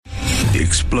The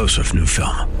explosive new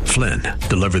film, Flynn,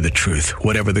 deliver the truth,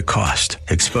 whatever the cost,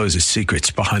 exposes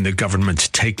secrets behind the government's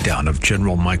takedown of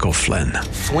General Michael Flynn.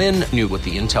 Flynn knew what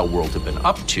the intel world had been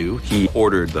up to. He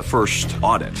ordered the first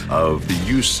audit of the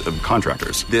use of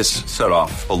contractors. This set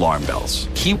off alarm bells.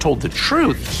 He told the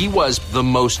truth. He was the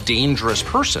most dangerous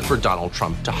person for Donald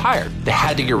Trump to hire. They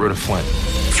had to get rid of Flynn.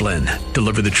 Flynn,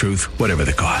 deliver the truth, whatever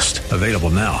the cost. Available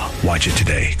now. Watch it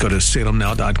today. Go to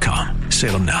salemnow.com.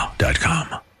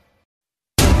 salemnow.com.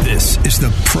 This is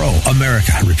the Pro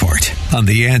America Report on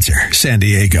The Answer San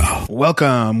Diego.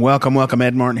 Welcome.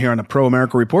 Ed Martin here on the Pro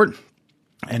America Report.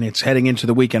 And it's heading into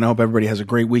the weekend. I hope everybody has a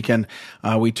great weekend.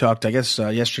 We talked, I guess,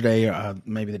 yesterday,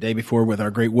 maybe the day before, with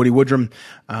our great Woody Woodrum.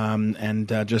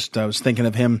 I was thinking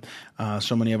of him.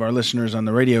 So many of our listeners on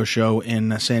the radio show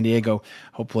in San Diego.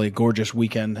 Hopefully a gorgeous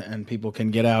weekend and people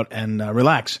can get out and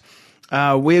relax.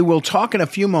 We will talk in a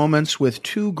few moments with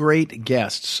two great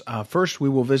guests. First, we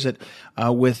will visit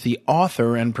with the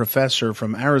author and professor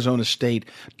from Arizona State,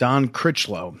 Don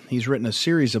Critchlow. He's written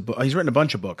a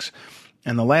bunch of books.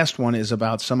 And the last one is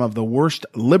about some of the worst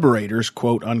liberators,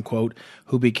 quote unquote,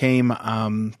 who became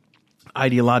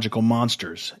ideological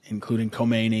monsters, including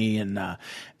Khomeini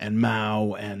and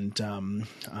Mao, and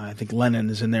I think Lenin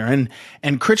is in there.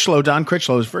 And Critchlow, Don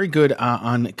Critchlow, is very good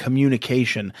on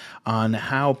communication, on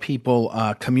how people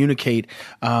communicate,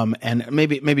 and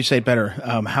maybe say it better,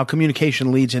 how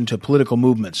communication leads into political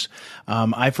movements.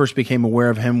 I first became aware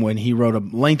of him when he wrote a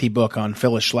lengthy book on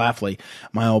Phyllis Schlafly,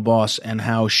 my old boss, and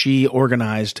how she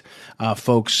organized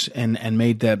folks and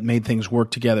made things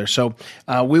work together. So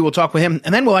we will talk with him,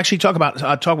 and then we'll actually talk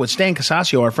with Stan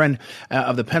Casasio, our friend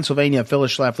of the Pennsylvania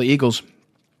Phyllis Schlafly Eagles,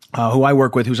 who I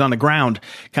work with, who's on the ground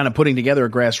kind of putting together a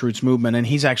grassroots movement. And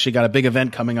he's actually got a big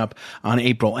event coming up on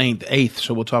April 8th.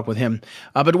 So we'll talk with him.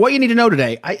 But what you need to know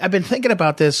today, I've been thinking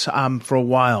about this for a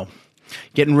while,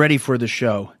 getting ready for the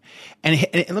show. And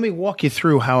let me walk you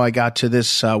through how I got to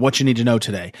this, what you need to know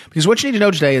today. Because what you need to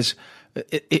know today is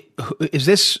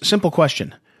this simple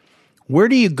question. Where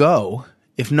do you go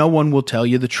if no one will tell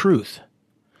you the truth?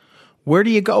 Where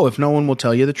do you go if no one will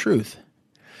tell you the truth?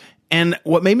 And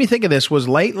what made me think of this was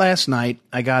late last night,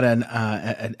 I got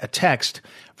a text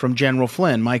from General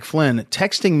Flynn, Mike Flynn,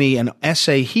 texting me an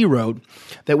essay he wrote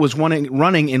that was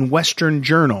running in Western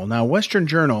Journal. Now, Western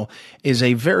Journal is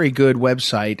a very good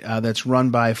website that's run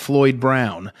by Floyd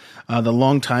Brown, the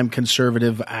longtime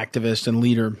conservative activist and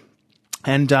leader.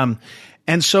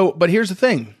 But here's the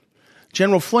thing.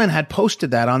 General Flynn had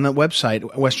posted that on the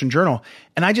website, Western Journal,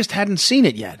 and I just hadn't seen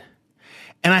it yet.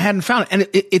 And I hadn't found it. And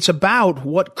it's about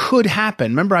what could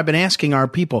happen. Remember, I've been asking our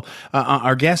people,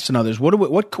 our guests and others, what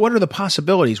are the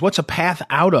possibilities? What's a path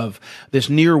out of this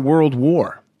near world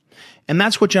war? And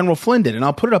that's what General Flynn did. And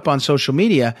I'll put it up on social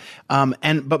media.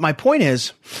 But my point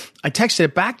is, I texted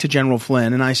it back to General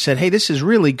Flynn and I said, hey, this is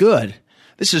really good.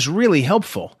 This is really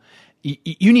helpful.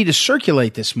 You need to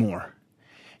circulate this more.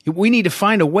 We need to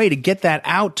find a way to get that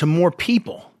out to more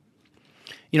people.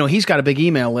 You know, he's got a big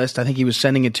email list. I think he was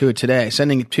sending that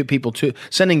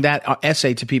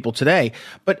essay to people today.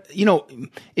 But, you know,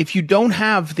 if you don't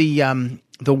have the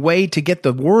way to get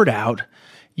the word out,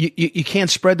 you can't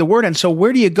spread the word. And so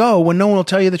where do you go when no one will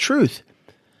tell you the truth?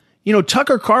 You know,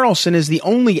 Tucker Carlson is the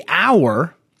only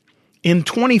hour in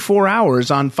 24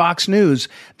 hours on Fox News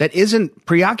that isn't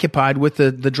preoccupied with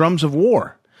the drums of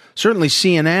war. Certainly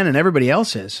CNN and everybody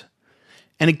else is.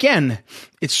 And again,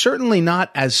 it's certainly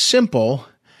not as simple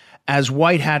as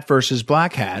white hat versus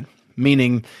black hat,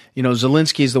 meaning, you know,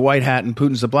 Zelensky's the white hat and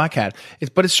Putin's the black hat.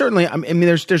 But it's certainly, I mean,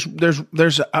 there's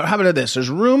how about this? There's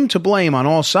room to blame on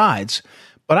all sides,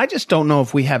 but I just don't know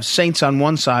if we have saints on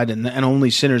one side and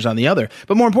only sinners on the other.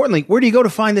 But more importantly, where do you go to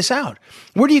find this out?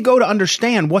 Where do you go to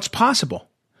understand what's possible?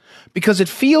 Because it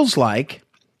feels like,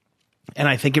 and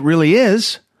I think it really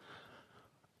is,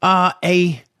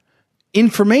 a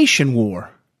information war.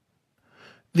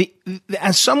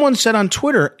 As someone said on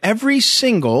Twitter, every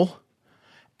single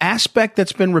aspect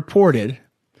that's been reported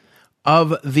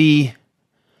of the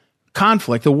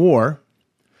conflict, the war,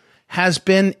 has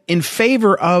been in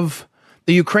favor of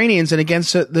the Ukrainians and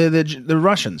against the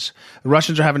Russians. The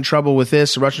Russians are having trouble with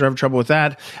this. The Russians are having trouble with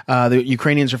that. The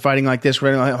Ukrainians are fighting like this,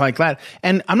 like that.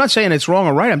 And I'm not saying it's wrong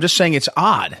or right. I'm just saying it's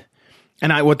odd.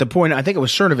 And I think it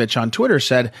was Cernovich on Twitter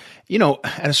said, you know,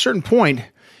 at a certain point,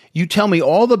 you tell me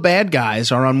all the bad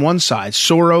guys are on one side.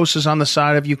 Soros is on the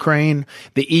side of Ukraine.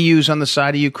 The EU's on the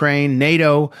side of Ukraine.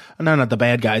 NATO, no, not the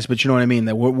bad guys, but you know what I mean.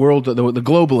 The world, the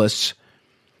globalists.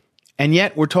 And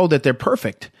yet we're told that they're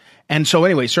perfect. And so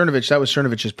anyway, Cernovich, that was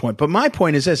Cernovich's point. But my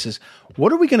point is this, is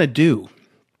what are we going to do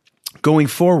going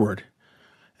forward?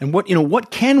 And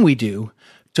what can we do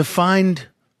to find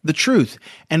the truth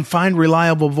and find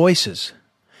reliable voices.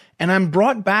 And I'm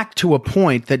brought back to a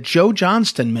point that Joe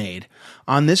Johnston made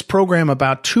on this program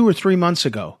about 2 or 3 months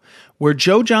ago, where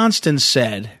Joe Johnston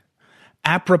said,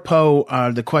 apropos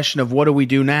the question of what do we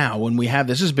do now when we have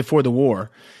this is before the war,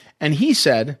 and he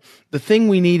said the thing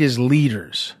we need is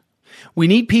leaders. We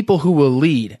need people who will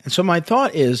lead. And so my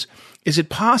thought is it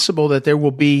possible that there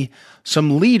will be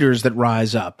some leaders that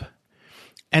rise up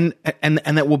and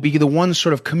that will be the ones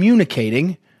sort of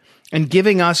communicating and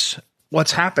giving us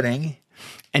what's happening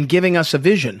and giving us a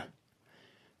vision?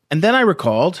 And then I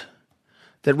recalled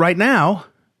that right now,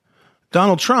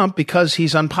 Donald Trump, because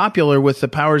he's unpopular with the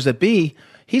powers that be,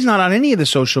 he's not on any of the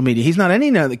social media. He's not on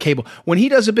any of the cable. When he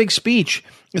does a big speech,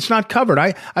 it's not covered.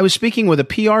 I was speaking with a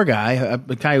PR guy, a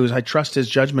guy who I trust his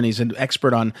judgment. He's an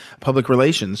expert on public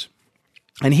relations.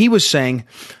 And he was saying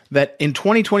that in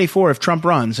 2024, if Trump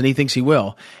runs, and he thinks he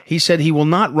will, he said he will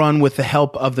not run with the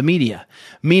help of the media.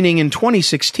 Meaning in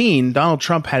 2016, Donald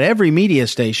Trump had every media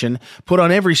station put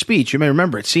on every speech. You may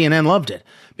remember it. CNN loved it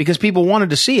because people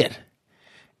wanted to see it.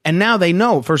 And now they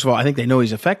know, first of all, I think they know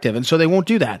he's effective, and so they won't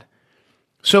do that.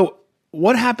 So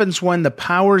what happens when the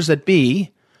powers that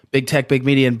be, big tech, big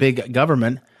media, and big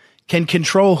government, can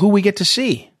control who we get to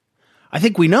see? I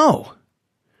think we know.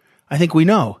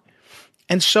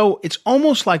 And so it's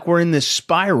almost like we're in this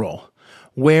spiral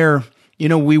where,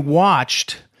 we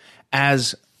watched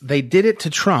as they did it to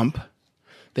Trump.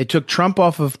 They took Trump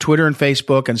off of Twitter and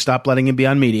Facebook and stopped letting him be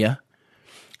on media.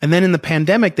 And then in the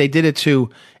pandemic, they did it to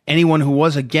anyone who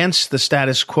was against the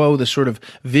status quo, the sort of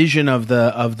vision of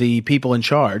the people in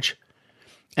charge.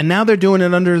 And now they're doing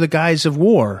it under the guise of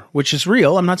war, which is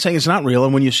real. I'm not saying it's not real.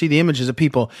 And when you see the images of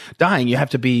people dying, you have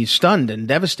to be stunned and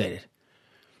devastated.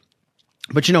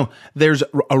 But, there's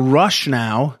a rush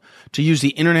now to use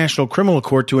the International Criminal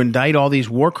Court to indict all these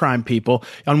war crime people.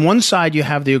 On one side, you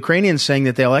have the Ukrainians saying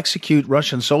that they'll execute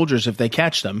Russian soldiers if they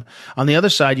catch them. On the other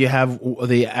side, you have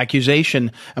the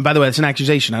accusation. And by the way, it's an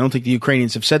accusation. I don't think the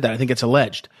Ukrainians have said that. I think it's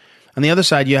alleged. On the other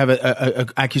side, you have an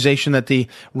accusation that the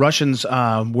Russians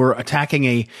were attacking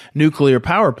a nuclear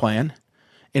power plant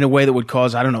in a way that would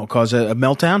cause a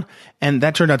meltdown. And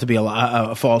that turned out to be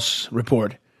a false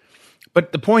report.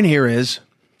 But the point here is,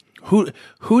 who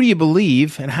do you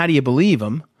believe and how do you believe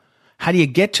them? How do you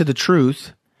get to the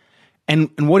truth?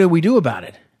 And what do we do about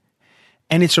it?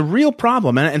 And it's a real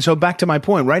problem. And so back to my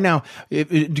point, right now,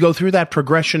 go through that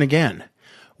progression again.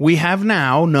 We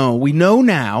know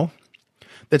now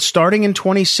that starting in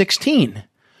 2016,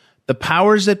 the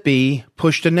powers that be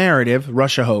pushed a narrative,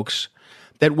 Russia hoax,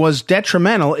 that was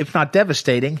detrimental, if not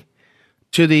devastating,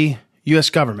 to the U.S.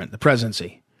 government, the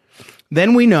presidency.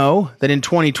 Then we know that in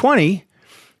 2020,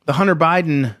 the Hunter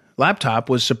Biden laptop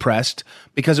was suppressed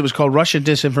because it was called Russian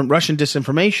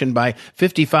disinformation by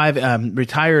 55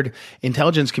 retired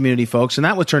intelligence community folks, and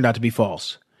that turned out to be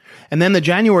false. And then the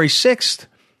January 6th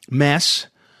mess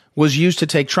was used to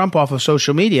take Trump off of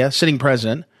social media, sitting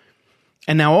president,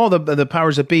 and now all the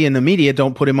powers that be in the media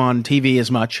don't put him on TV as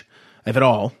much, if at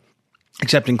all,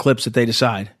 except in clips that they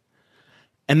decide.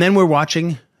 And then we're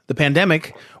watching the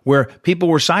pandemic where people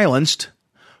were silenced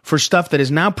for stuff that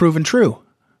is now proven true.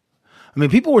 I mean,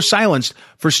 people were silenced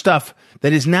for stuff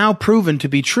that is now proven to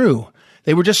be true.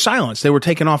 They were just silenced. They were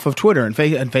taken off of Twitter and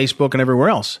Facebook and everywhere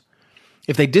else.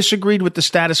 If they disagreed with the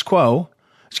status quo,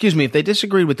 if they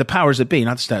disagreed with the powers that be,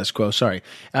 not the status quo, sorry.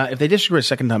 If they disagree,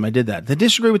 second time I did that. They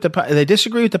disagree with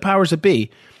the powers that be,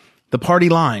 the party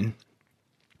line,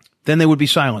 then they would be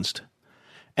silenced.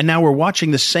 And now we're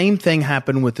watching the same thing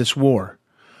happen with this war,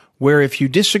 where if you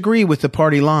disagree with the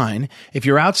party line, if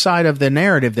you're outside of the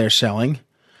narrative they're selling,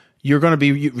 you're going to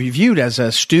be viewed as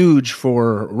a stooge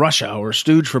for Russia or a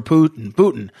stooge for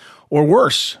Putin, or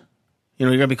worse. You're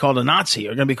going to be called a Nazi.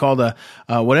 You're going to be called a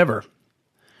whatever.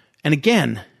 And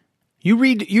again, you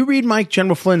read Mike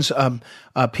General Flynn's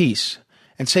piece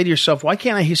and say to yourself, why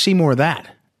can't I see more of that?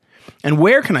 And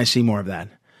where can I see more of that?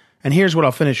 And here's what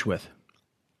I'll finish with.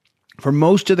 For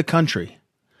most of the country,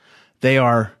 they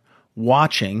are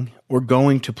watching or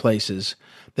going to places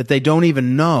that they don't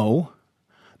even know.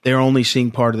 They're only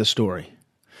seeing part of the story.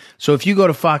 So if you go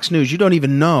to Fox News, you don't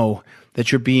even know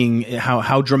that you're being,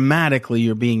 how dramatically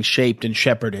you're being shaped and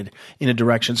shepherded in a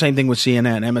direction. Same thing with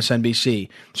CNN, MSNBC,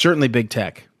 certainly big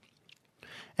tech.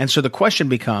 And so the question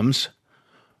becomes,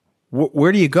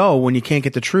 where do you go when you can't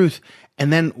get the truth?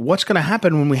 And then what's going to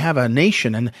happen when we have a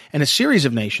nation and a series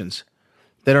of nations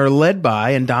that are led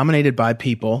by and dominated by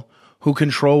people who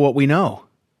control what we know?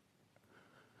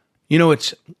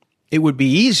 It would be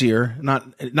easier,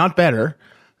 not better,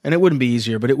 and it wouldn't be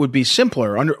easier, but it would be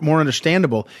simpler, more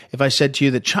understandable if I said to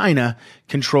you that China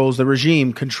controls the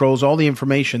regime, controls all the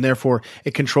information, therefore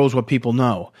it controls what people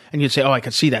know. And you'd say, oh, I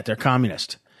could see that, they're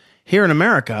communist. Here in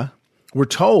America, we're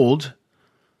told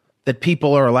that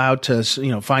people are allowed to,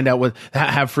 find out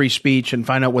have free speech and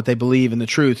find out what they believe in the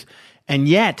truth. And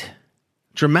yet,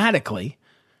 dramatically,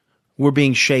 we're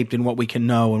being shaped in what we can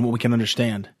know and what we can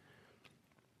understand.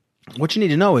 What you need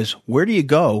to know is, where do you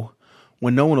go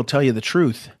when no one will tell you the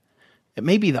truth? It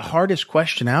may be the hardest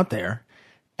question out there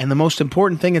and the most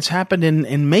important thing that's happened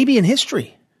in maybe in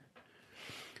history.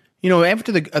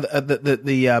 After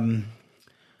the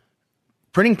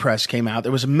printing press came out,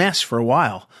 there was a mess for a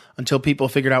while until people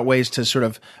figured out ways to sort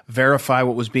of verify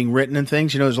what was being written and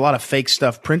things. There's a lot of fake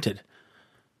stuff printed.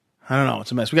 I don't know.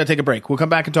 It's a mess. We got to take a break. We'll come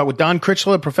back and talk with Don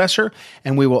Critchlow, a professor,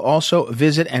 and we will also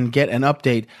visit and get an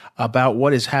update about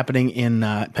what is happening in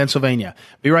Pennsylvania.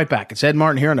 Be right back. It's Ed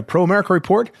Martin here on the Pro America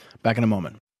Report. Back in a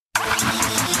moment.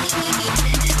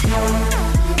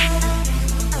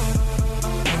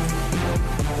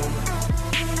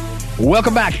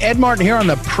 Welcome back. Ed Martin here on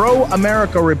the Pro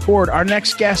America Report. Our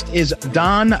next guest is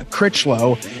Don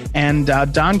Critchlow. And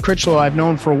Don Critchlow, I've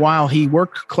known for a while. He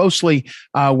worked closely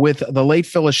with the late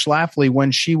Phyllis Schlafly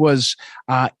when she was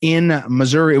in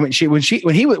Missouri.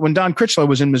 When Don Critchlow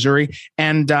was in Missouri.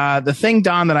 And the thing,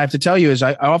 Don, that I have to tell you is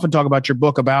I often talk about your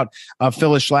book about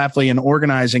Phyllis Schlafly and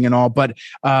organizing and all. But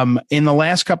in the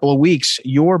last couple of weeks,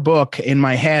 your book in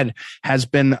my head has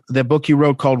been the book you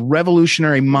wrote called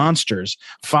Revolutionary Monsters: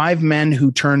 5 Men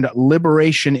Who Turned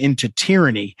Liberation into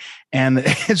Tyranny. And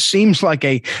it seems like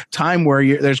a time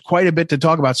where there's quite a bit to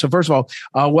talk about. So first of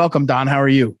all, welcome, Don. How are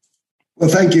you? Well,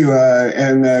 thank you.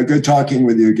 And good talking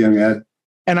with you again, Ed.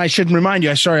 And I should remind you,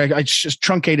 I just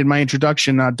truncated my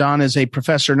introduction. Don is a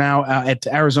professor now at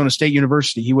Arizona State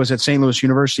University. He was at St. Louis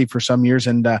University for some years,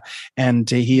 and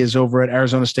he is over at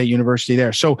Arizona State University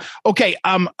there. So, okay,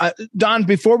 Don,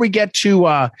 before we get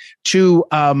to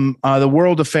the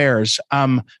world affairs,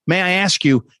 may I ask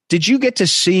you, did you get to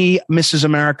see Mrs.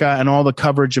 America and all the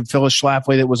coverage of Phyllis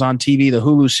Schlafly that was on TV, the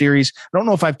Hulu series? I don't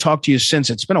know if I've talked to you since.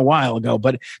 It's been a while ago,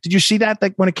 but did you see that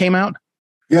when it came out?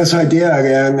 Yes, I did.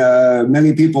 And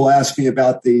many people asked me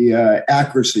about the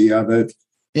accuracy of it.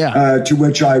 Yeah. To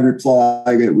which I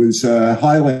replied, it was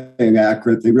highly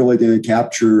inaccurate. They really didn't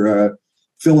capture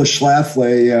Phyllis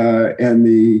Schlafly and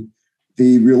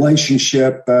the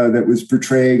relationship that was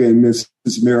portrayed in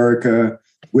Mrs. America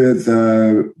with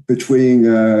between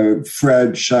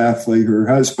Fred Schlafly, her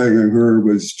husband, and her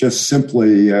was just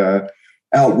simply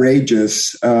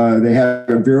outrageous. They had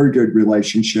a very good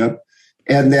relationship.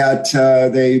 And that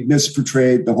they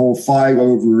misportrayed the whole fight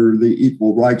over the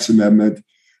Equal Rights Amendment.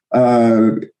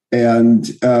 And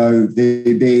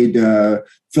they made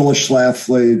Phyllis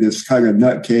Schlafly this kind of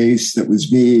nutcase that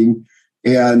was mean.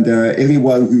 And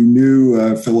anyone who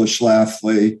knew Phyllis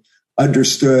Schlafly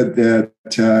understood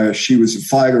that she was a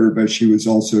fighter, but she was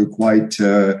also quite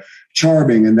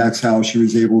charming. And that's how she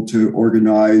was able to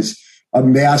organize a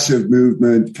massive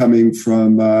movement coming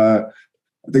from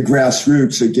the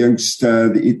grassroots against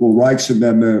the Equal Rights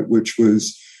Amendment, which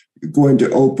was going to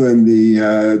open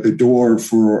the door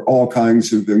for all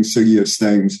kinds of insidious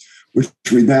things, which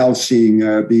we're now seeing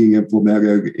being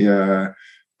implemented in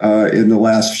the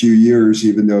last few years,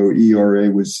 even though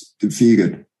ERA was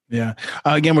defeated. Yeah.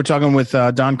 Again, we're talking with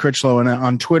Don Critchlow, and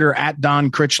on Twitter at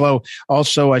Don Critchlow.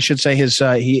 Also, I should say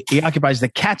he occupies the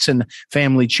Katzen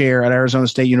Family Chair at Arizona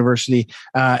State University,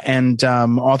 and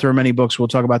author of many books. We'll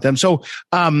talk about them. So,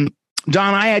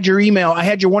 Don, I had your email. I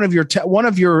had one of your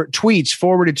tweets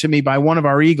forwarded to me by one of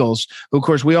our Eagles, who, of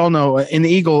course, we all know in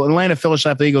the Atlanta Phyllis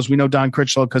Schlafly Eagles. We know Don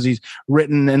Critchlow because he's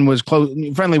written and was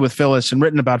friendly with Phyllis and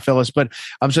written about Phyllis. But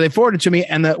so they forwarded to me,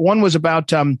 and the one was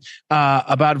about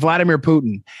Vladimir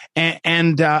Putin.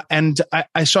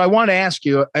 So I wanted to ask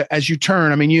you, as you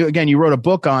turn. I mean, you wrote a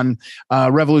book on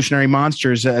Revolutionary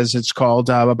Monsters, as it's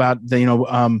called, about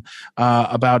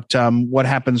what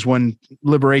happens when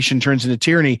liberation turns into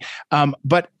tyranny.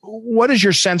 But what is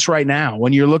your sense right now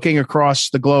when you're looking across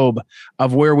the globe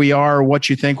of where we are, what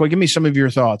you think? Well, give me some of your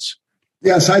thoughts.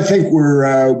 Yes, I think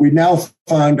we now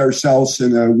find ourselves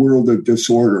in a world of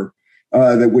disorder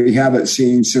that we haven't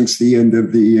seen since the end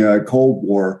of the Cold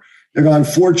War. And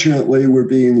unfortunately, we're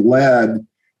being led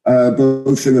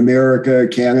both in America,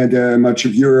 Canada, and much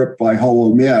of Europe by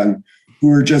hollow men who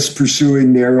are just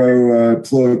pursuing narrow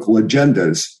political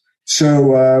agendas.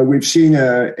 So we've seen,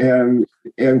 and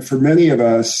for many of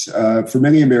us, for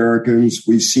many Americans,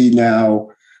 we see now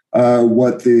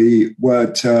what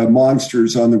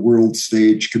monsters on the world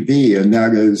stage could be, and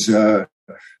that is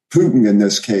Putin in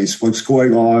this case. What's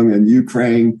going on in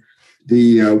Ukraine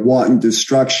wanton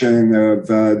destruction of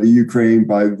the Ukraine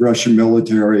by the Russian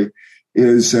military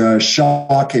is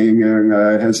shocking and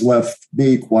has left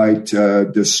me quite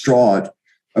distraught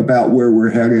about where we're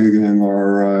headed in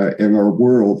our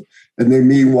world. And then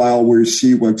meanwhile, we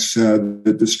see what's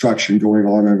the destruction going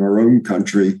on in our own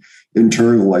country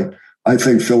internally. I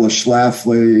think Phyllis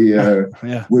Schlafly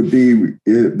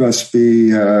must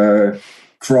be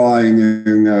crying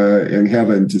in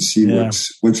heaven to see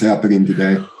what's happening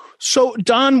today. So,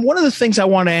 Don, one of the things I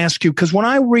want to ask you, because when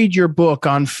I read your book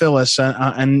on Phyllis,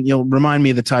 and you'll remind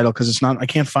me of the title because I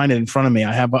can't find it in front of me.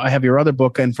 I have your other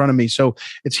book in front of me, so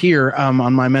it's here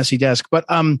on my messy desk. But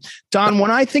Don, when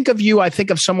I think of you, I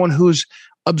think of someone who's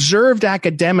observed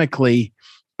academically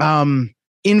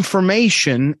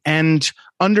information and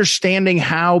understanding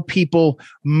how people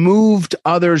moved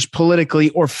others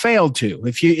politically or failed to.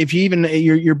 If you even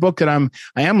your book that I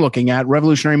am looking at,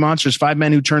 Revolutionary Monsters: 5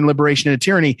 Men Who Turned Liberation into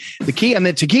Tyranny. The key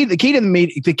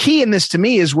in this to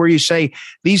me is where you say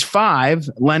these 5,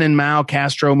 Lenin, Mao,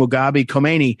 Castro, Mugabe,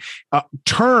 Khomeini,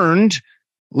 turned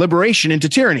liberation into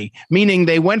tyranny, meaning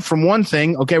they went from one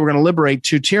thing, okay, we're going to liberate,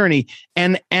 to tyranny.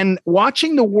 And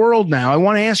watching the world now, I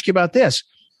want to ask you about this.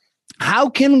 How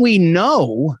can we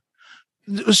know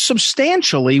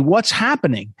substantially what's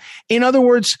happening? In other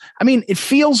words, I mean, it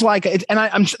feels like,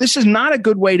 this is not a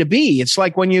good way to be. It's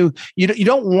like when you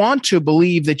don't want to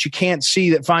believe that you can't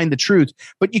find the truth,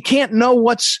 but you can't know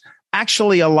what's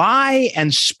actually a lie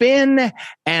and spin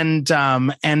and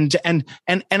again,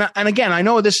 I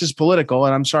know this is political,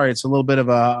 and I'm sorry, it's a little bit of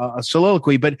a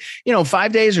soliloquy, but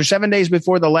 5 days or 7 days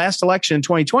before the last election in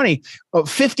 2020,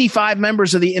 55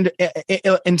 members of the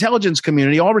intelligence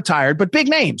community, all retired, but big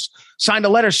names, signed a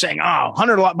letter saying,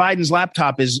 Hunter Biden's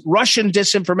laptop is Russian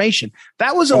disinformation.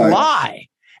 That was a lie.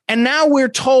 And now we're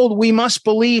told we must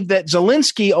believe that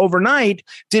Zelensky overnight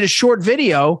did a short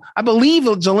video. I believe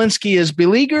Zelensky is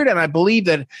beleaguered, and I believe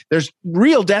that there's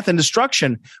real death and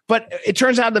destruction. But it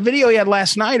turns out the video he had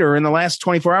last night or in the last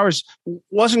 24 hours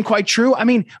wasn't quite true. I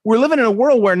mean, we're living in a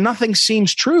world where nothing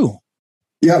seems true.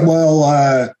 Yeah, well,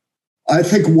 I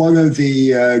think one of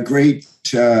the great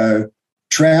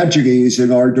tragedies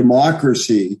in our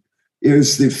democracy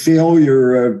is the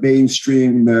failure of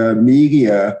mainstream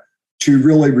media to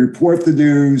really report the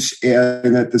news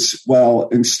and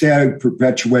instead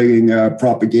perpetuating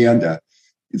propaganda.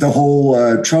 The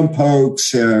whole Trump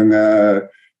hoax and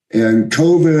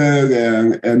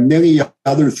COVID and many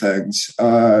other things.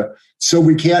 So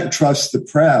we can't trust the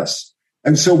press.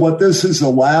 And so what this has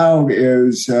allowed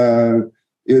is kind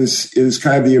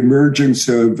of the emergence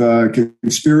of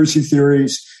conspiracy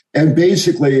theories and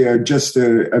basically just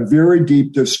a very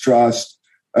deep distrust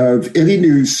of any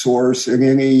news source and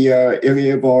any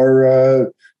of our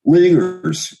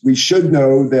leaders. We should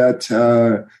know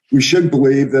that we should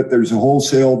believe that there's a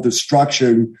wholesale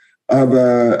destruction of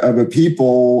a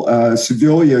people,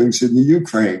 civilians in the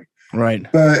Ukraine. Right.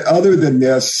 But other than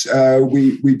this,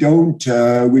 we don't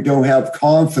have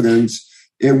confidence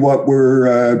in what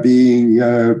we're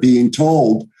being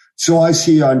told. So I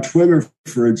see on Twitter,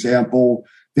 for example,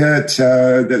 that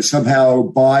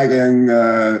somehow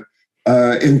Biden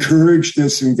encouraged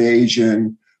this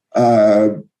invasion,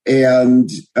 and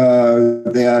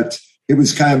that it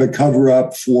was kind of a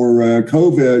cover-up for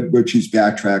COVID, which he's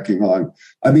backtracking on.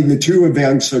 I mean, the two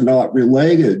events are not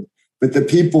related, but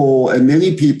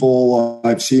many people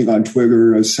I've seen on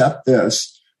Twitter accept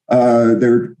this.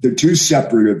 They're two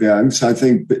separate events. I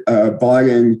think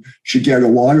Biden should get a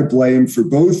lot of blame for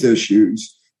both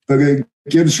issues, but it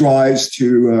gives rise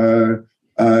to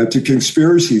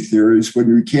conspiracy theories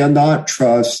when we cannot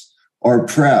trust our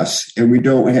press and we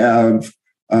don't have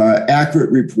accurate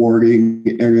reporting,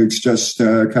 and it's just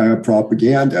kind of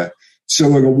propaganda.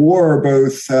 So in a war,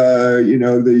 both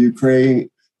the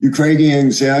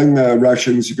Ukrainians and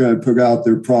Russians are going to put out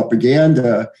their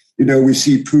propaganda. We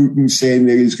see Putin saying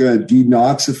that he's going to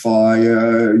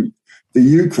denazify the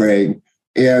Ukraine,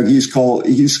 and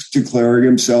he's declaring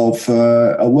himself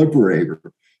a liberator.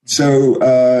 So,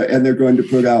 and they're going to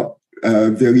put out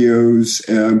videos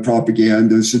and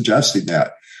propaganda suggesting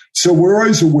that. So we're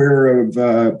always aware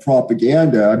of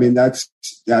propaganda. I mean, that's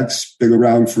been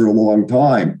around for a long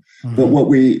time.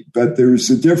 Mm-hmm. But there's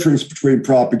a difference between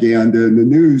propaganda and the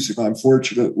news. And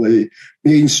unfortunately,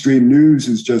 mainstream news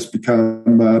has just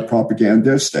become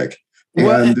propagandistic,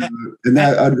 and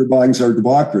that undermines our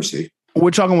democracy.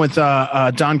 We're talking with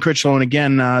Don Critchlow, and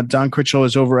again, Don Critchlow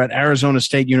is over at Arizona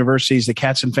State University. He's the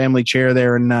Katzen Family Chair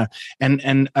there, and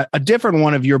a different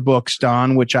one of your books,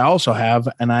 Don, which I also have,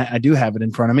 and I do have it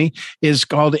in front of me, is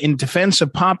called "In Defense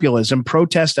of Populism: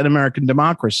 Protest and American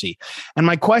Democracy." And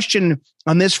my question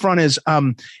on this front is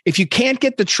if you can't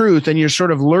get the truth and you're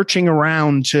sort of lurching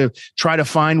around to try to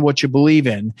find what you believe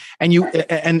in,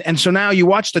 and so now you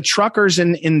watch the truckers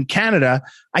in Canada.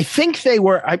 I think they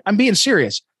were. I'm being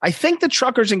serious. I think the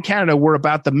truckers in Canada were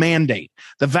about the mandate,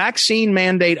 the vaccine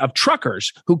mandate of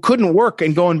truckers who couldn't work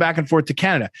and going back and forth to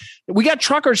Canada. We got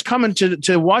truckers coming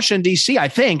to Washington, D.C., I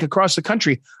think, across the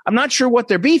country. I'm not sure what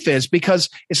their beef is because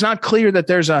it's not clear that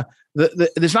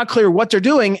it's not clear what they're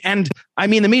doing. And I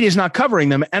mean, the media is not covering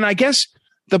them. And I guess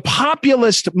the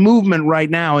populist movement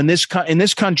right now in this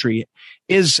country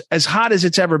is as hot as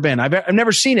it's ever been. I've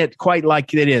never seen it quite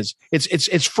like it is.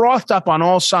 It's frothed up on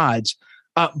all sides.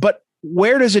 But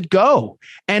where does it go?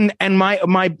 And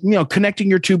my connecting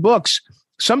your two books,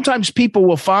 sometimes people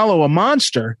will follow a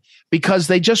monster because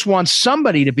they just want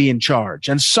somebody to be in charge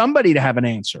and somebody to have an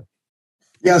answer.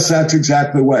 Yes, that's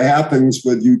exactly what happens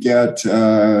when you get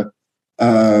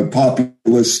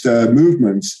populist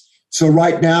movements. So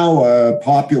right now,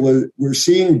 we're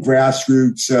seeing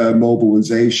grassroots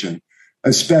mobilization,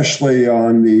 especially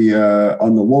on the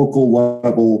local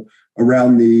level.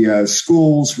 Around the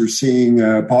schools, we're seeing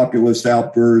populist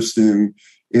outbursts in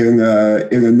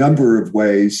a number of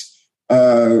ways.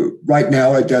 Right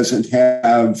now, it doesn't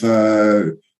have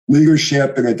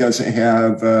leadership and it doesn't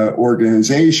have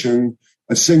organization,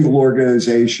 a single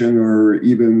organization or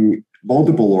even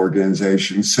multiple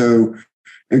organizations. So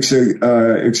it's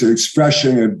an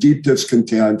expression of deep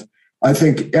discontent. I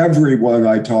think everyone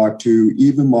I talk to,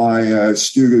 even my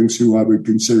students who I would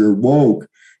consider woke,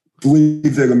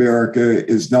 believe that America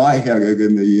is not headed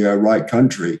in the right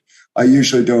country. I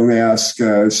usually don't ask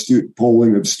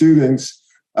polling of students,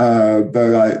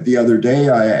 but the other day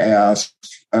I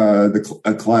asked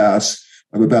a class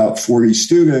of about 40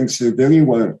 students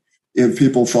if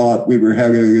people thought we were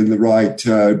headed in the right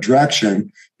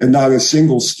direction, and not a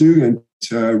single student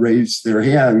raised their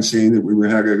hand saying that we were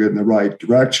headed in the right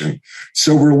direction.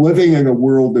 So we're living in a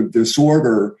world of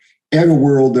disorder and a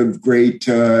world of great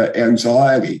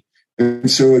anxiety.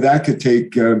 And so that could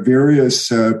take various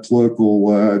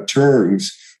political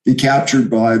turns, be captured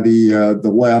by the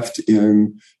left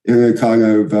in a kind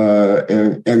of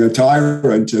and a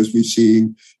tyrant, as we've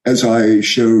seen, as I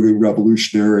showed in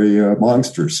Revolutionary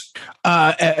Monsters.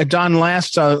 Don,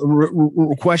 last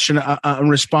question,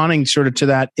 responding sort of to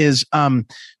that is,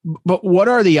 but what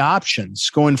are the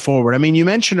options going forward? I mean, you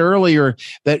mentioned earlier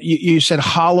that you said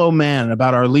hollow man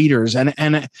about our leaders, and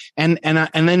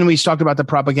then we talked about the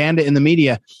propaganda in the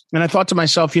media. And I thought to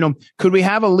myself, could we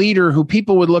have a leader who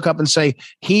people would look up and say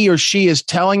he or she is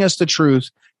telling us the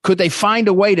truth? Could they find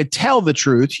a way to tell the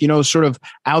truth, sort of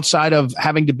outside of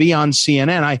having to be on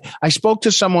CNN? I spoke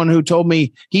to someone who told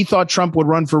me he thought Trump would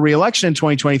run for re-election in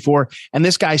 2024. And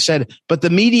this guy said, but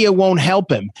the media won't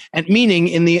help him. And meaning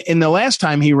in the last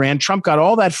time he ran, Trump got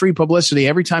all that free publicity.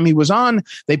 Every time he was on,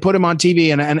 they put him on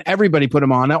TV and everybody put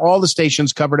him on. All the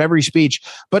stations covered every speech.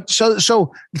 But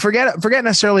so forget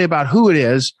necessarily about who it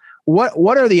is.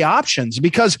 What are the options?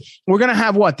 Because we're going to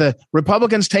have the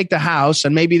Republicans take the House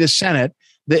and maybe the Senate.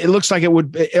 It looks like it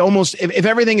would almost, if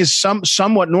everything is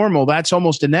somewhat normal, that's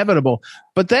almost inevitable.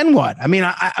 But then what? I mean,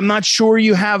 I'm not sure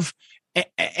you have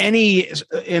any,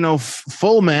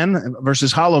 full men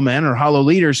versus hollow men or hollow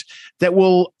leaders that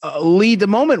will lead the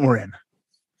moment we're in.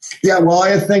 Yeah, well,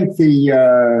 I think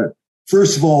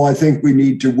first of all, I think we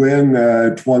need to win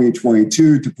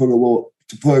 2022 to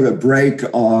put a break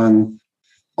on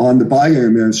the Biden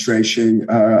administration.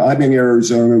 I'm in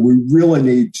Arizona. We really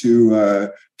need to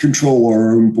control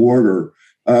our own border.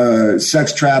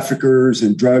 Sex traffickers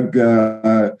and drug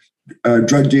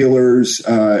dealers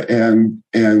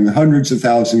and hundreds of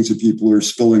thousands of people are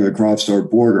spilling across our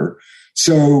border.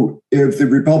 So if the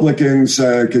Republicans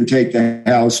can take the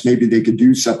House, maybe they could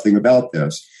do something about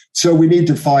this. So we need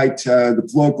to fight the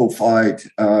political fight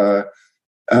on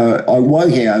one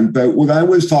hand. But when I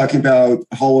was talking about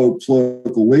hollow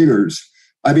political leaders,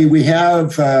 I mean, we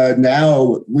have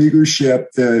now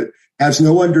leadership that has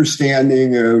no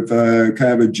understanding of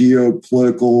kind of a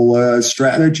geopolitical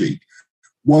strategy.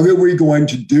 What are we going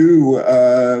to do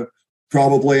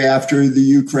probably after the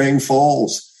Ukraine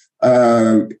falls?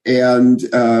 And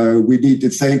we need to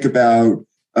think about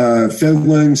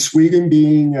Finland, Sweden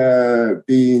being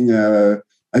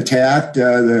attacked.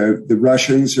 The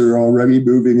Russians are already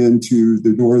moving into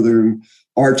the northern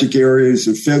Arctic areas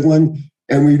of Finland.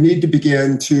 And we need to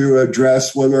begin to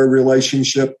address what our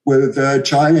relationship with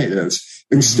China is.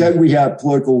 Instead, we have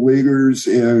political leaders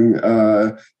in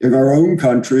our own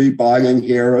country, Biden,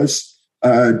 Harris,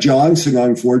 Johnson,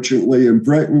 unfortunately, in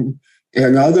Britain,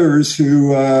 and others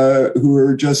who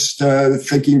are just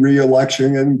thinking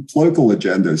re-election and local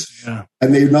agendas. Yeah.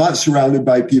 And they're not surrounded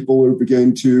by people who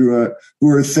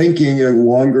are thinking in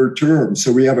longer term.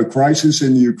 So we have a crisis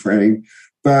in Ukraine,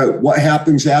 but what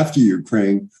happens after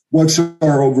Ukraine? What's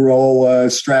our overall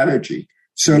strategy?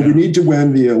 So we need to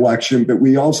win the election, but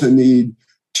we also need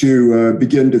to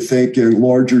begin to think in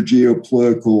larger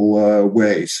geopolitical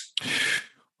ways.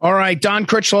 All right, Don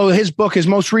Critchlow, his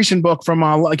most recent book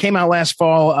came out last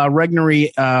fall.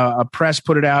 Regnery Press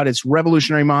put it out. It's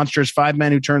Revolutionary Monsters: 5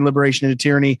 Men Who Turned Liberation into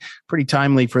Tyranny. Pretty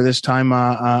timely for this time,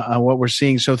 what we're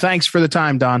seeing. So thanks for the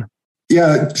time, Don.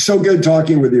 Yeah, so good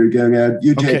talking with you again, Ed.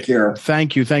 You take care.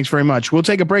 Thank you. Thanks very much. We'll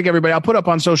take a break, everybody. I'll put up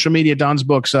on social media Don's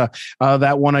books,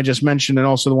 that one I just mentioned, and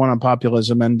also the one on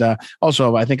populism. And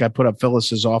also, I think I put up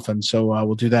Phyllis's often, so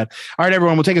we'll do that. All right,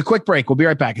 everyone, we'll take a quick break. We'll be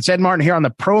right back. It's Ed Martin here on the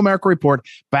Pro America Report.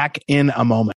 Back in a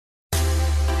moment.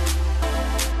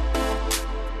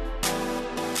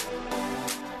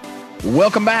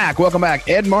 Welcome back.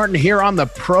 Ed Martin here on the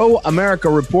Pro America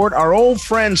Report. Our old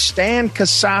friend Stan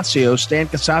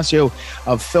Casasio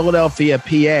of Philadelphia, PA.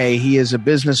 He is a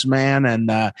businessman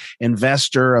and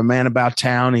investor, a man about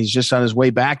town. He's just on his way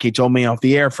back. He told me off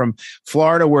the air from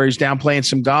Florida, where he's down playing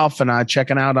some golf and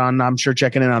checking in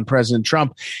on President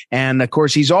Trump. And of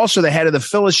course, he's also the head of the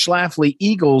Phyllis Schlafly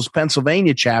Eagles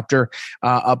Pennsylvania chapter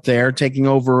up there, taking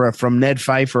over from Ned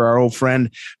Pfeiffer, our old friend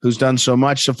who's done so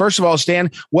much. So first of all, Stan,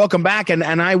 welcome back. And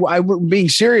I being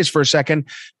serious for a second,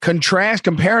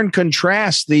 compare and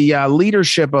contrast the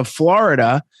leadership of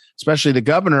Florida, especially the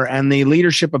governor, and the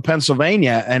leadership of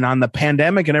Pennsylvania. And on the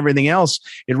pandemic and everything else,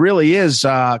 it really is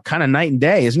kind of night and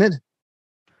day, isn't it?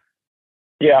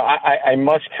 Yeah, I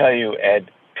must tell you, Ed,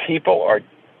 people are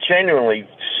genuinely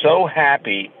so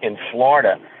happy in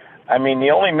Florida. I mean,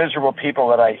 the only miserable people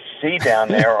that I see down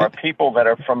there are people that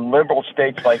are from liberal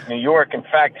states like New York. In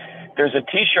fact, there's a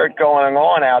T-shirt going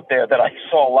on out there that I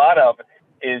saw a lot of,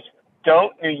 is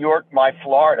 "Don't New York My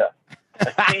Florida,"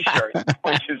 a T-shirt,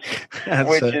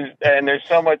 which is, and there's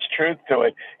so much truth to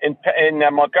it. In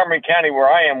Montgomery County,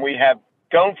 where I am, we have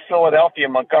 "Don't Philadelphia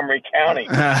Montgomery County."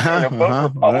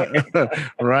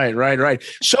 Right.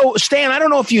 So, Stan, I don't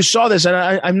know if you saw this, and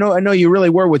I know you really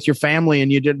were with your family,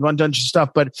 and you did a bunch of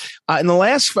stuff. But in the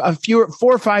last 4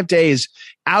 or 5 days,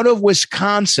 out of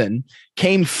Wisconsin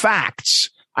came facts.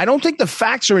 I don't think the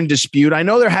facts are in dispute. I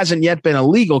know there hasn't yet been a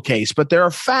legal case, but there are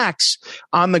facts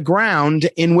on the ground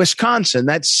in Wisconsin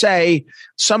that say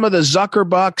some of the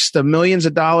Zuckerbucks, the millions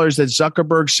of dollars that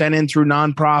Zuckerberg sent in through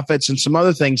nonprofits and some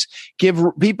other things, give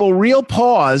people real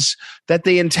pause that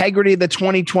the integrity of the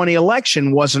 2020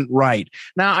 election wasn't right.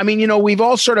 Now, I mean, we've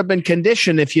all sort of been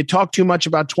conditioned. If you talk too much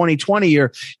about 2020,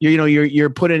 you're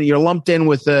lumped in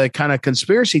with the kind of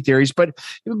conspiracy theories. But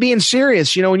being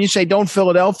serious, when you say "Don't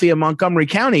Philadelphia Montgomery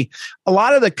County," a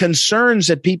lot of the concerns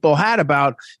that people had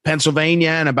about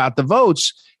Pennsylvania and about the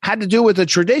votes had to do with the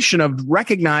tradition of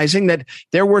recognizing that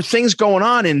there were things going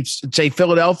on in, say,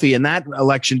 Philadelphia in that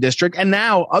election district, and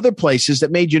now other places that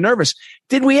made you nervous.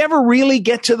 Did we ever really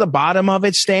get to the bottom of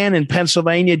it, Stan, in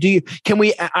Pennsylvania?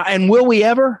 Will we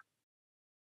ever?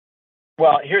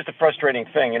 Well, here's the frustrating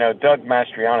thing. Doug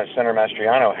Mastriano, Senator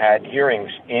Mastriano, had hearings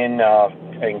in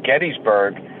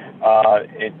Gettysburg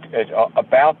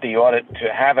about the audit,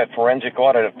 to have a forensic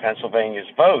audit of Pennsylvania's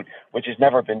vote, which has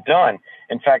never been done.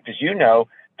 In fact, as you know,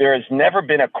 there has never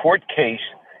been a court case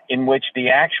in which the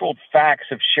actual facts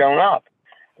have shown up.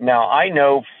 Now, I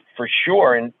know for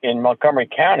sure in Montgomery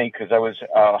County, because I was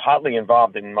hotly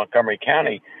involved in Montgomery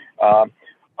County,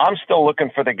 I'm still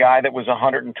looking for the guy that was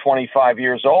 125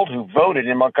 years old who voted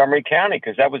in Montgomery County,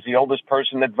 because that was the oldest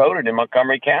person that voted in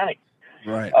Montgomery County.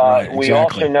 Right. We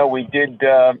also know we did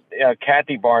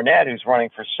Kathy Barnett, who's running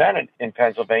for Senate in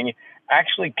Pennsylvania,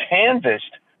 actually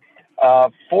canvassed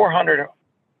 400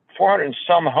 and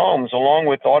some homes, along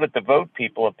with Audit the Vote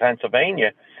people of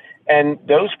Pennsylvania. And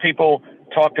those people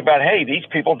talked about, hey, these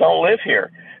people don't live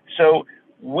here. So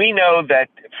we know that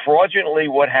fraudulently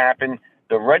what happened,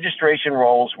 the registration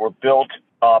rolls were built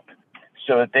up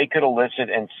so that they could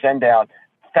elicit and send out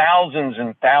thousands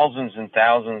and thousands and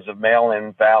thousands of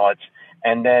mail-in ballots.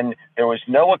 And then there was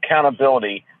no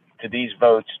accountability to these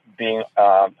votes being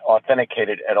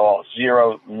authenticated at all.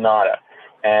 Zero, nada.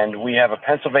 And we have a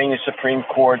Pennsylvania Supreme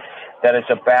Court that is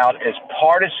about as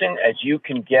partisan as you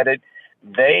can get it.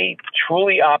 They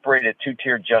truly operate a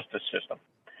two-tiered justice system.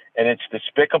 And it's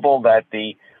despicable that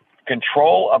the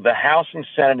control of the House and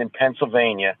Senate in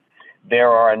Pennsylvania, there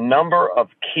are a number of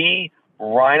key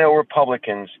rhino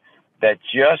Republicans that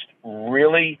just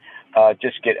really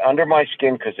just get under my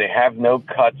skin because they have no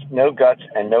guts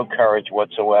and no courage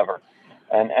whatsoever.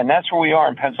 And that's where we are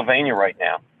in Pennsylvania right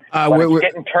now. We're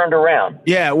getting turned around.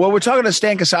 Yeah, well, we're talking to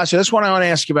Stan Casaccio. That's what I want to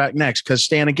ask you about next, because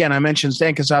Stan, again, I mentioned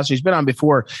Stan Casaccio. He's been on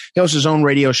before. He hosts his own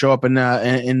radio show up in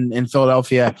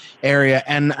Philadelphia area,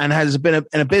 and has been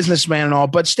a businessman and all.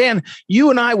 But Stan, you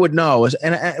and I would know,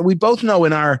 and we both know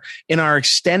in our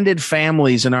extended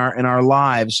families in our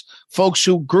lives, folks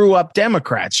who grew up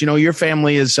Democrats. You know, your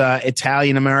family is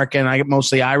Italian American. I get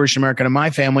mostly Irish American in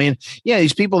my family, and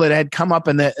these people that had come up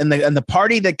in the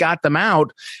party that got them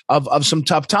out of some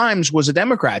tough times was the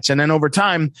Democrats, and then over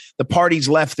time the parties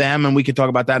left them, and we could talk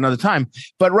about that another time.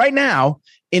 But right now,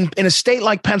 in a state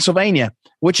like Pennsylvania,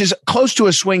 which is close to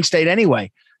a swing state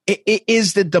anyway, it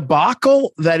is the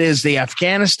debacle that is the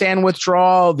Afghanistan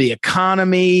withdrawal, the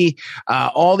economy,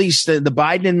 all these the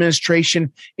Biden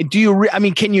administration.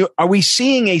 Are we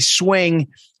seeing a swing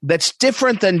that's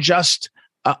different than just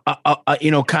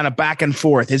kind of back and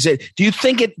forth? Do you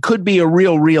think it could be a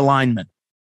real realignment?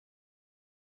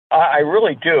 I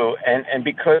really do, and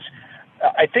because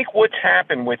I think what's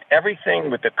happened with everything,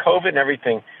 with the COVID and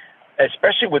everything,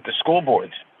 especially with the school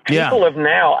boards, people have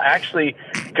now actually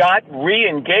got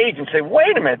re-engaged and say,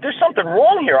 wait a minute, there's something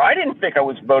wrong here. I didn't think I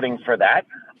was voting for that.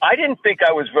 I didn't think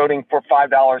I was voting for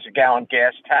 $5 a gallon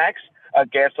gas tax,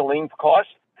 gasoline cost.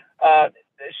 And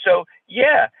I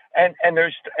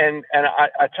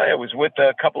tell you, I was with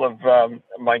a couple of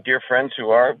my dear friends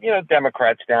who are,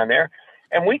 Democrats down there,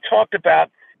 and we talked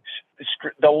about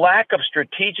the lack of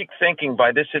strategic thinking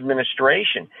by this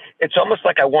administration. It's almost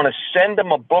like I want to send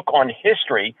them a book on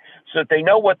history so that they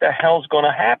know what the hell's going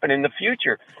to happen in the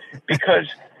future.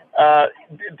 Because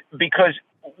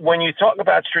when you talk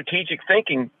about strategic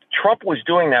thinking, Trump was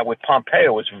doing that with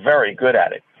Pompeo, was very good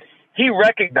at it. He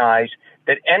recognized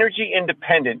that energy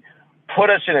independent put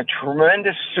us in a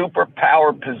tremendous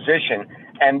superpower position,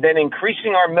 and then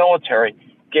increasing our military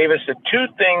gave us the two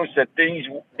things that these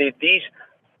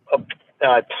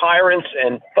tyrants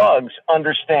and thugs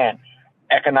understand: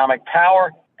 economic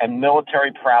power and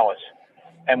military prowess.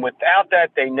 And without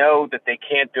that, they know that they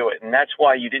can't do it. And that's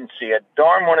why you didn't see a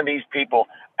darn one of these people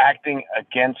acting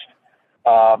against,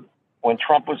 when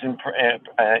Trump was in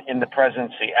the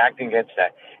presidency, acting against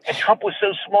that. And Trump was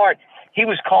so smart. He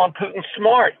was calling Putin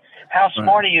smart, how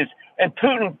smart he is. And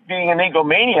Putin, being an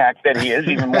egomaniac that he is,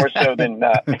 even more so than,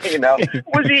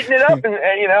 was eating it up. And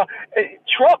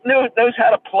Trump knows how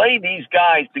to play these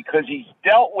guys because he's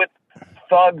dealt with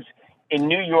thugs in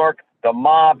New York, the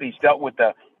mob. He's dealt with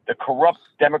the corrupt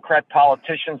Democrat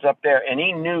politicians up there, and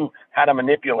he knew how to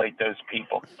manipulate those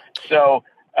people. So,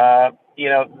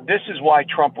 this is why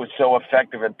Trump was so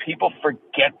effective, and people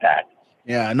forget that.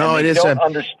 Yeah, no, it is. Don't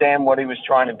understand what he was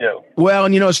trying to do. Well,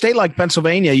 and a state like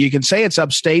Pennsylvania, you can say it's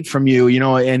upstate from you,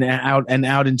 and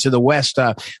out into the west,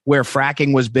 where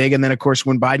fracking was big, and then of course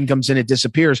when Biden comes in, it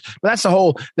disappears. But that's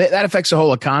that affects the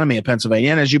whole economy of Pennsylvania,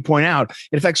 and as you point out,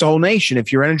 it affects the whole nation.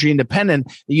 If you're energy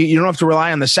independent, you don't have to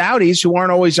rely on the Saudis, who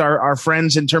aren't always our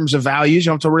friends in terms of values.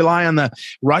 You don't have to rely on the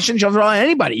Russians. You don't have to rely on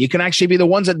anybody. You can actually be the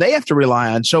ones that they have to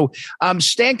rely on. So,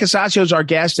 Stan Casaccio is our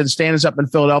guest, and Stan is up in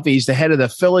Philadelphia. He's the head of the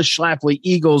Phyllis Schlafly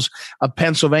Eagles of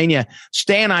Pennsylvania.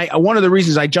 Stan, one of the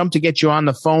reasons I jumped to get you on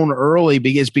the phone early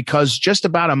is because just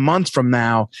about a month from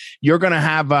now, you're going to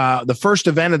have the first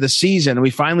event of the season. We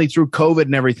finally, through COVID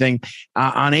and everything,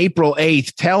 on April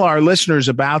 8th. Tell our listeners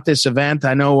about this event.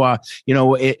 I know,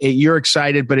 you're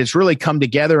excited, but it's really come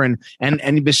together. And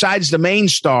besides the main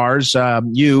stars,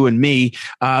 you and me,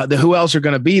 who else are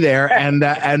going to be there, and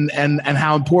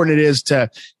how important it is to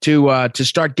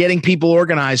start getting people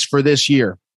organized for this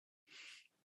year.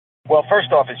 Well,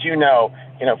 first off, as you know,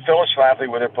 Phyllis Schlafly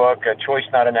with her book, Choice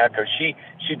Not an Echo, she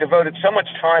devoted so much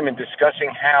time in discussing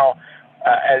how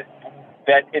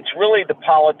that it's really the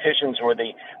politicians or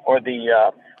the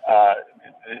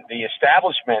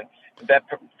establishment that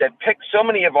pick so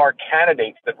many of our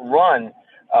candidates that run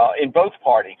in both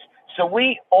parties. So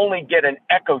we only get an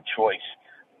echo choice,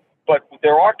 but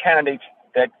there are candidates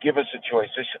that give us a choice.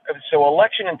 So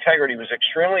election integrity was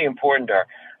extremely important to her.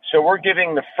 So we're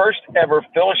giving the first ever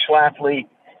Phyllis Schlafly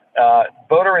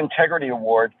Voter Integrity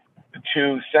Award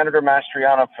to Senator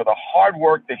Mastriano for the hard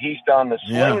work that he's done, the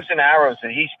slings and arrows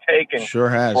that he's taken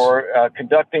for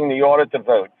conducting the audit to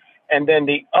vote. And then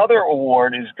the other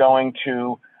award is going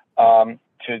to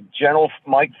General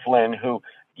Mike Flynn, who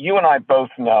you and I both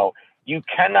know. You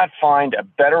cannot find a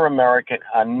better American,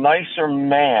 a nicer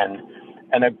man,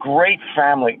 and a great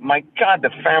family. My God,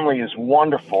 the family is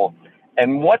wonderful.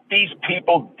 And what these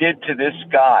people did to this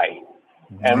guy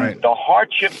and the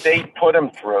hardship they put him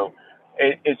through,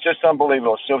 it's just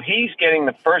unbelievable. So he's getting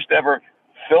the first ever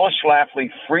Phyllis Schlafly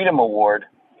Freedom Award.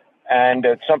 and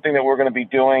it's something that we're going to be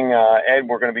doing, Ed.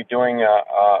 We're going to be doing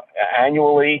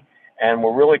annually, and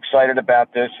we're really excited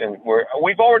about this. And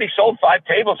we've already sold 5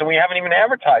 tables, and we haven't even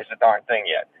advertised the darn thing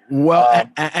yet. Well,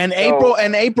 April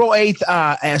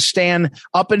 8th, Stan,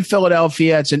 up in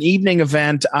Philadelphia. It's an evening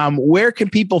event. Where can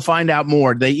people find out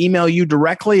more? They email you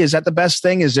directly. Is that the best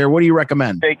thing? What do you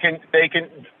recommend? They can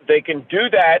do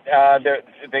that.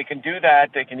 They can do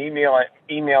that. They can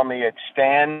email me at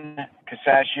Stan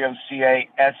Casacio,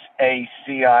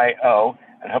 CASACIO,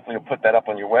 and hopefully you'll put that up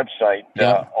on your website.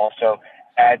 Also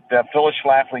at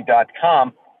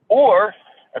phyllisschlafly.com, or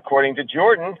according to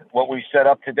Jordan, what we set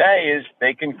up today is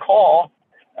they can call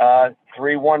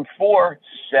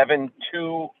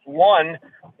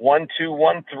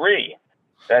 314-721-1213.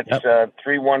 That's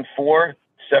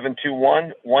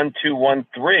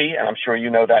 314-721-1213, and I'm sure you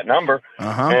know that number.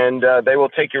 And they will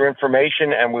take your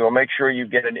information, and we will make sure you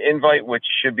get an invite, which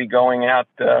should be going out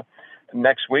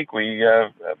next week. We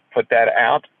put that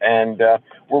out, and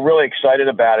we're really excited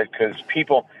about it because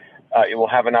people will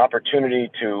have an opportunity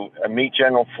to meet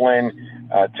General Flynn,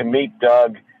 to meet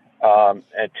Doug, and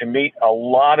to meet a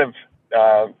lot of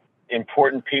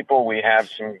important people. We have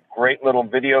some great little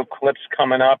video clips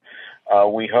coming up.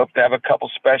 We hope to have a couple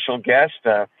special guests.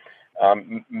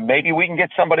 Maybe we can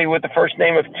get somebody with the first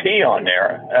name of T on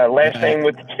there, last name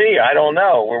with T. I don't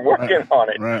know. We're working on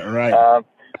it. Right.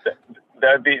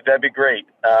 That'd be great.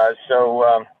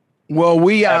 Well,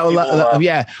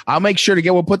 I'll make sure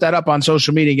we'll put that up on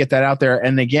social media and get that out there.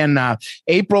 And again,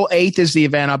 April 8th is the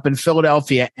event up in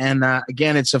Philadelphia. And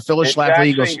again, it's a Phyllis Schlafly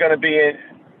Eagles.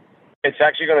 It's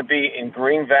actually going to be in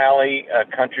Green Valley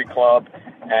Country Club,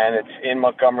 and it's in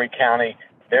Montgomery County.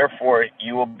 Therefore,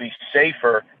 you will be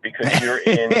safer because you're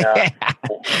in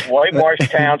White Marsh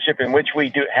Township, in which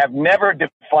we have never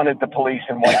defunded the police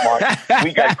in White Marsh.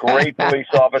 We got great police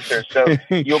officers, so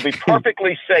you'll be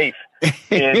perfectly safe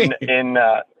in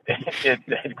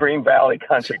Green Valley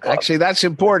Country Club. Actually, that's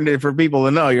important for people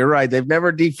to know. You're right. They've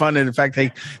never defunded. In fact,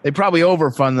 they probably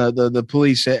overfund the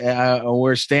police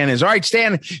where Stan is. All right,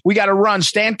 Stan, we got to run.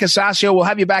 Stan Casacio, we'll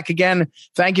have you back again.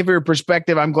 Thank you for your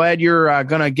perspective. I'm glad you're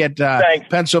going to get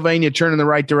Pennsylvania turned in the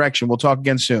right direction. We'll talk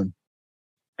again soon.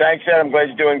 Thanks, Ed. I'm glad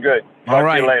you're doing good. All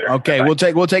right. See you later. Okay, Bye. we'll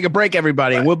take a break,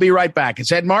 everybody, and we'll be right back.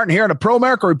 It's Ed Martin here on a Pro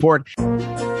America Report.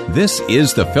 This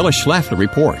is the Phyllis Schlafly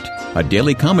Report, a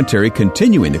daily commentary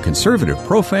continuing the conservative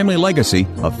pro-family legacy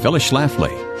of Phyllis Schlafly.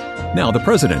 Now, the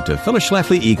president of Phyllis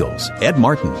Schlafly Eagles, Ed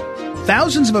Martin.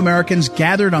 Thousands of Americans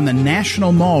gathered on the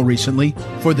National Mall recently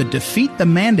for the Defeat the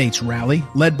Mandates rally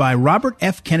led by Robert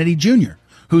F. Kennedy Jr.,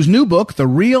 whose new book, The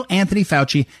Real Anthony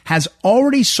Fauci, has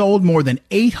already sold more than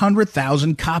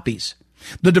 800,000 copies.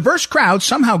 The diverse crowd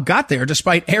somehow got there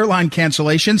despite airline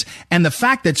cancellations and the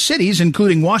fact that cities,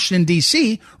 including Washington,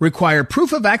 D.C., require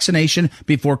proof of vaccination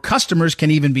before customers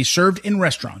can even be served in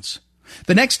restaurants.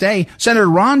 The next day, Senator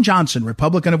Ron Johnson,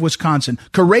 Republican of Wisconsin,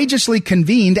 courageously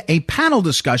convened a panel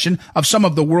discussion of some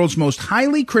of the world's most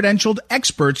highly credentialed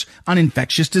experts on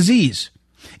infectious disease.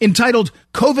 Entitled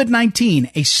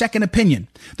COVID-19, A Second Opinion,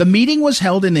 the meeting was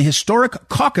held in the historic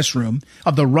caucus room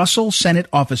of the Russell Senate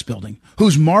Office Building,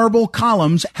 whose marble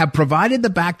columns have provided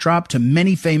the backdrop to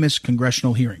many famous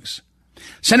congressional hearings.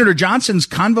 Senator Johnson's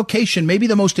convocation may be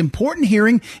the most important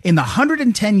hearing in the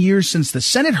 110 years since the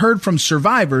Senate heard from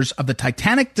survivors of the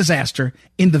Titanic disaster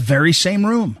in the very same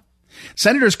room.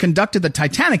 Senators conducted the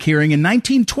Titanic hearing in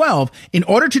 1912 in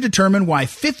order to determine why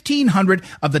 1,500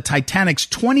 of the Titanic's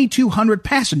 2,200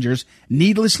 passengers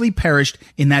needlessly perished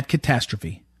in that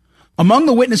catastrophe. Among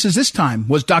the witnesses this time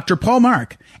was Dr. Paul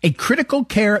Marik, a critical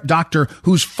care doctor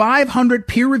whose 500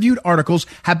 peer-reviewed articles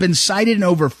have been cited in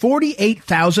over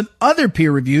 48,000 other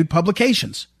peer-reviewed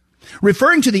publications.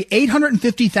 Referring to the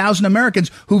 850,000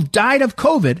 Americans who've died of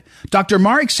COVID, Dr.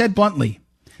 Marik said bluntly,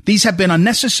 "These have been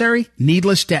unnecessary,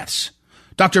 needless deaths."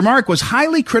 Dr. Marik was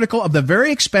highly critical of the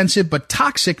very expensive but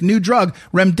toxic new drug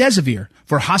remdesivir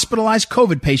for hospitalized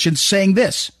COVID patients, saying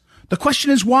this, "The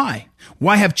question is why?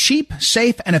 Why have cheap,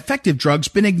 safe, and effective drugs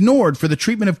been ignored for the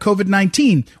treatment of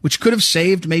COVID-19, which could have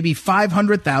saved maybe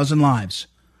 500,000 lives?"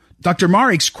 Dr.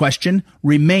 Marik's question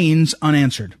remains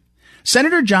unanswered.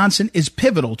 Senator Johnson is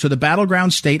pivotal to the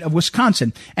battleground state of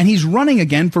Wisconsin, and he's running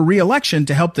again for re-election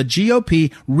to help the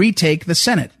GOP retake the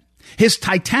Senate. His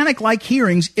Titanic-like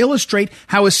hearings illustrate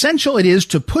how essential it is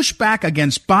to push back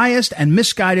against biased and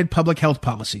misguided public health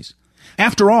policies.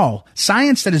 After all,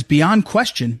 science that is beyond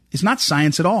question is not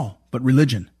science at all, but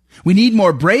religion. We need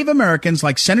more brave Americans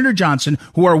like Senator Johnson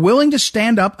who are willing to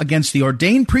stand up against the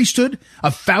ordained priesthood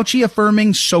of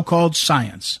Fauci-affirming so-called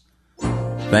science.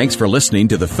 Thanks for listening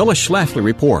to the Phyllis Schlafly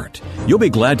Report. You'll be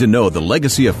glad to know the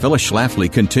legacy of Phyllis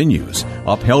Schlafly continues,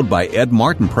 upheld by Ed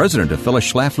Martin, president of Phyllis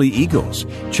Schlafly Eagles,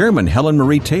 Chairman Helen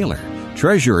Marie Taylor,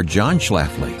 Treasurer John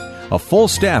Schlafly, a full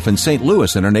staff in St.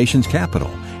 Louis and our nation's capital,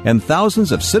 and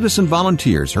thousands of citizen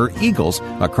volunteers, her Eagles,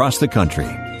 across the country.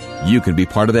 You can be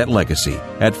part of that legacy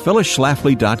at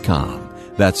phyllisschlafly.com.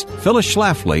 That's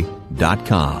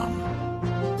phyllisschlafly.com.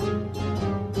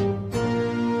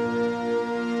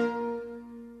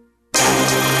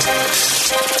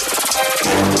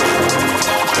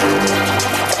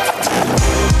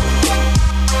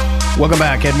 Welcome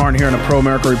back. Ed Martin here on the Pro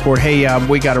America Report. Hey,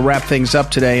 we got to wrap things up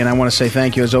today, and I want to say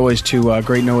thank you, as always, to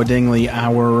great Noah Dingley,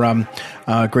 our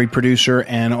great producer,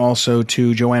 and also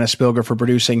to Joanna Spilger for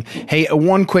producing. Hey,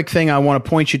 one quick thing I want to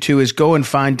point you to is go and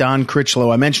find Don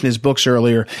Critchlow. I mentioned his books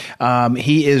earlier.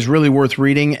 He is really worth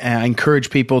reading. I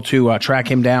encourage people to track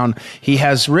him down. He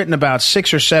has written about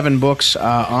 6 or 7 books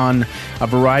on a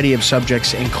variety of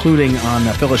subjects, including on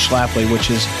Phyllis Schlafly,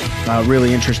 which is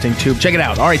really interesting, too. Check it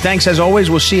out. All right, thanks as always.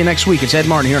 We'll see you next week. It's Ed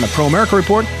Martin here on the Pro America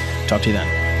Report. Talk to you then.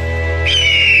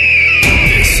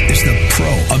 This is the Pro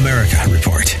America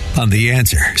Report on The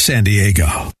Answer San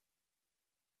Diego.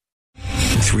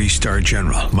 3-star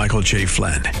General Michael J.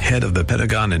 Flynn, head of the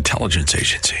Pentagon Intelligence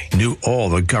Agency, knew all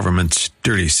the government's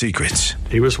dirty secrets.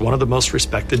 He was one of the most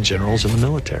respected generals in the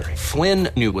military. Flynn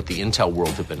knew what the intel world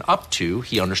had been up to.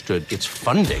 He understood its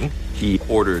funding. He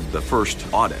ordered the first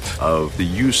audit of the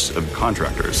use of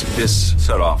contractors. This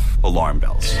set off alarm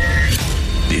bells.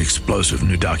 The explosive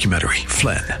new documentary,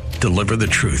 Flynn, Deliver the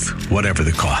Truth, Whatever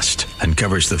the Cost,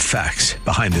 uncovers the facts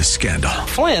behind this scandal.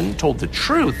 Flynn told the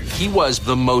truth. He was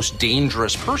the most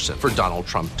dangerous person for Donald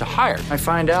Trump to hire. I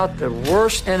find out the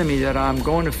worst enemy that I'm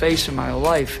going to face in my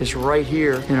life is right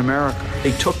here in America.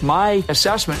 They took my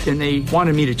assessment and they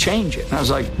wanted me to change it. And I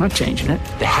was like, I'm not changing it.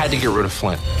 They had to get rid of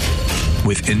Flynn.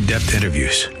 With in-depth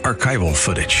interviews, archival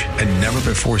footage, and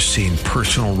never-before-seen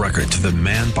personal records of the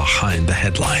man behind the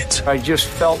headlines. I just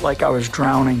felt like I was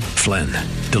drowning. Flynn,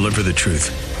 Deliver the Truth,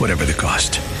 Whatever the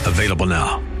Cost. Available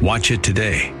now. Watch it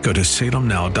today. Go to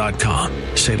salemnow.com.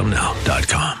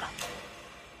 salemnow.com.